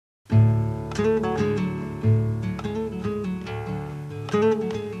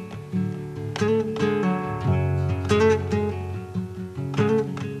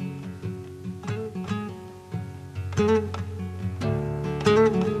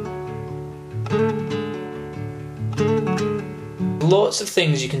Lots of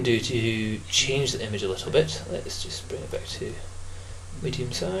things you can do to change the image a little bit. Let's just bring it back to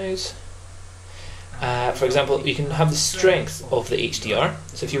medium size. For example, you can have the strength of the HDR.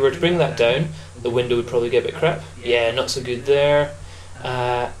 So if you were to bring that down, the window would probably get a bit crap. Yeah, not so good there.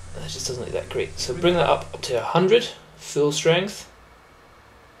 That just doesn't look that great. So bring that up to 100, full strength.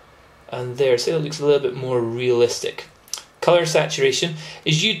 And there, so it looks a little bit more realistic. Colour saturation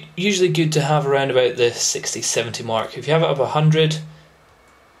is usually good to have around about the 60-70 mark. If you have it up 100,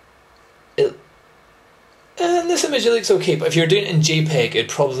 in this image it looks okay, but if you're doing it in JPEG, it'd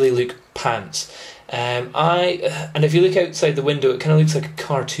probably look pants. And if you look outside the window, it kind of looks like a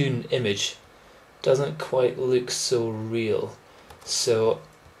cartoon image. Doesn't quite look so real. So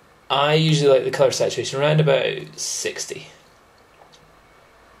I usually like the colour saturation around about 60.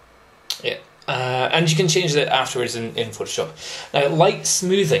 Yeah. And you can change that afterwards in Photoshop. Now, light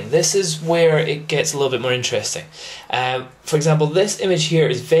smoothing, this is where it gets a little bit more interesting. For example, this image here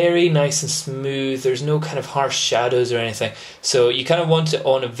is very nice and smooth. There's no kind of harsh shadows or anything. So you kind of want it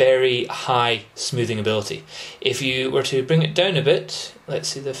on a very high smoothing ability. If you were to bring it down a bit, let's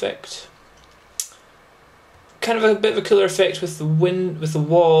see the effect. Kind of a bit of a cooler effect with the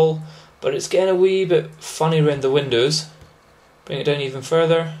wall, but it's getting a wee bit funny around the windows. Bring it down even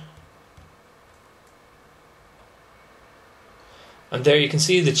further. And there you can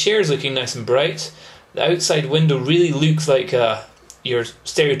see the chairs looking nice and bright. The outside window really looks like your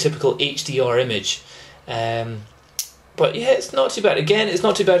stereotypical HDR image. But yeah, it's not too bad. Again, it's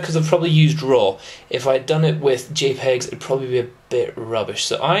not too bad because I've probably used RAW. If I'd done it with JPEGs, it'd probably be a bit rubbish.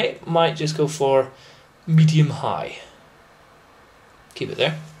 So I might just go for medium-high. Keep it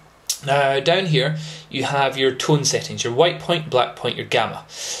there. Now down here you have your tone settings, your white point, black point, your gamma.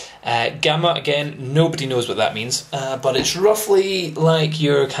 Gamma, again, nobody knows what that means, but it's roughly like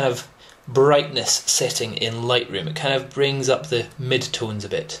your kind of brightness setting in Lightroom. It kind of brings up the mid-tones a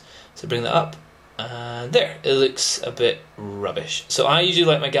bit. So bring that up, and there, it looks a bit rubbish. So I usually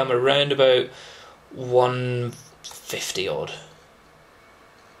like my gamma around about 150 odd.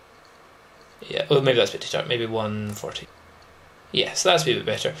 Yeah, well, maybe that's a bit too dark, maybe 140. Yeah, so that's a bit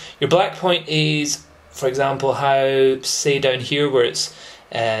better. Your black point is, for example, how, say down here where it's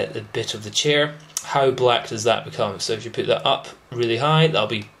the bit of the chair, how black does that become? So if you put that up really high, that'll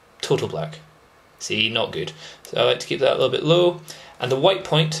be total black. See, not good. So I like to keep that a little bit low. And the white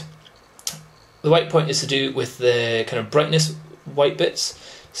point is to do with the kind of brightness white bits.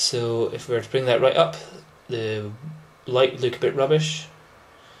 So if we were to bring that right up, the light would look a bit rubbish.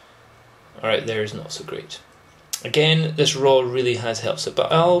 Alright, there is not so great. Again, this RAW really has helped it,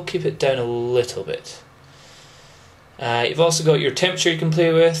 but I'll keep it down a little bit. You've also got your temperature you can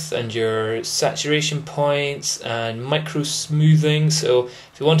play with, and your saturation points, and micro smoothing. So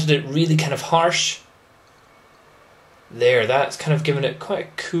if you wanted it really kind of harsh, there, that's kind of giving it quite a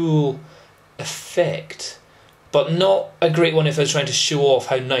cool effect, but not a great one if I was trying to show off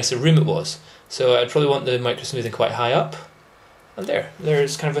how nice a room it was. So I'd probably want the micro smoothing quite high up. And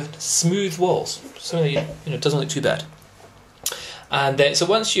there's kind of a smooth walls, something that you know doesn't look too bad. And then, so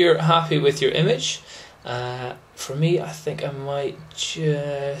once you're happy with your image, for me, I think I might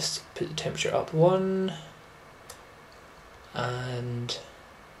just put the temperature up 1, and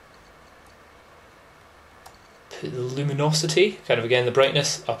put the luminosity, kind of again the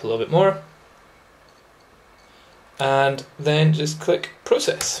brightness, up a little bit more, and then just click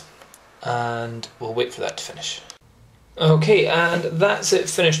process, and we'll wait for that to finish. Okay, and that's it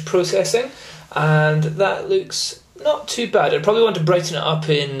finished processing, and that looks not too bad. I'd probably want to brighten it up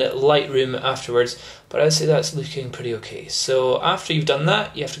in Lightroom afterwards, but I'd say that's looking pretty okay. So after you've done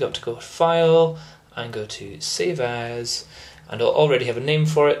that, you have to go up to File and go to Save As, and I'll already have a name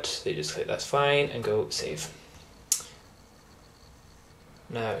for it, so you just click that's fine and go Save.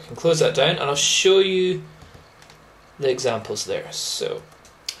 Now I can close that down and I'll show you the examples there. So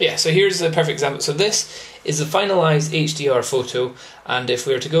yeah, so here's the perfect example. So this is the finalized HDR photo, and if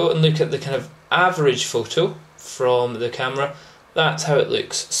we were to go and look at the kind of average photo from the camera, that's how it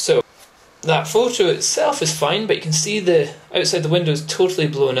looks. So that photo itself is fine, but you can see the outside the window is totally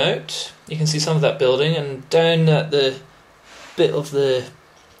blown out. You can see some of that building, and down at the bit of the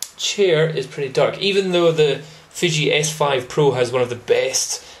chair is pretty dark. Even though the Fuji S5 Pro has one of the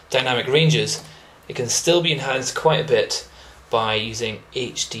best dynamic ranges, it can still be enhanced quite a bit by using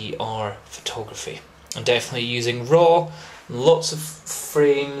HDR photography. I'm definitely using RAW, lots of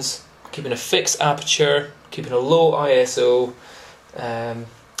frames, keeping a fixed aperture, keeping a low ISO, and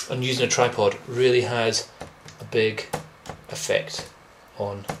using a tripod really has a big effect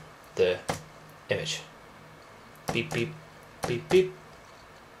on the image. Beep, beep, beep, beep.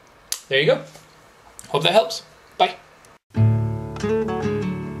 there you go. Hope that helps. Bye.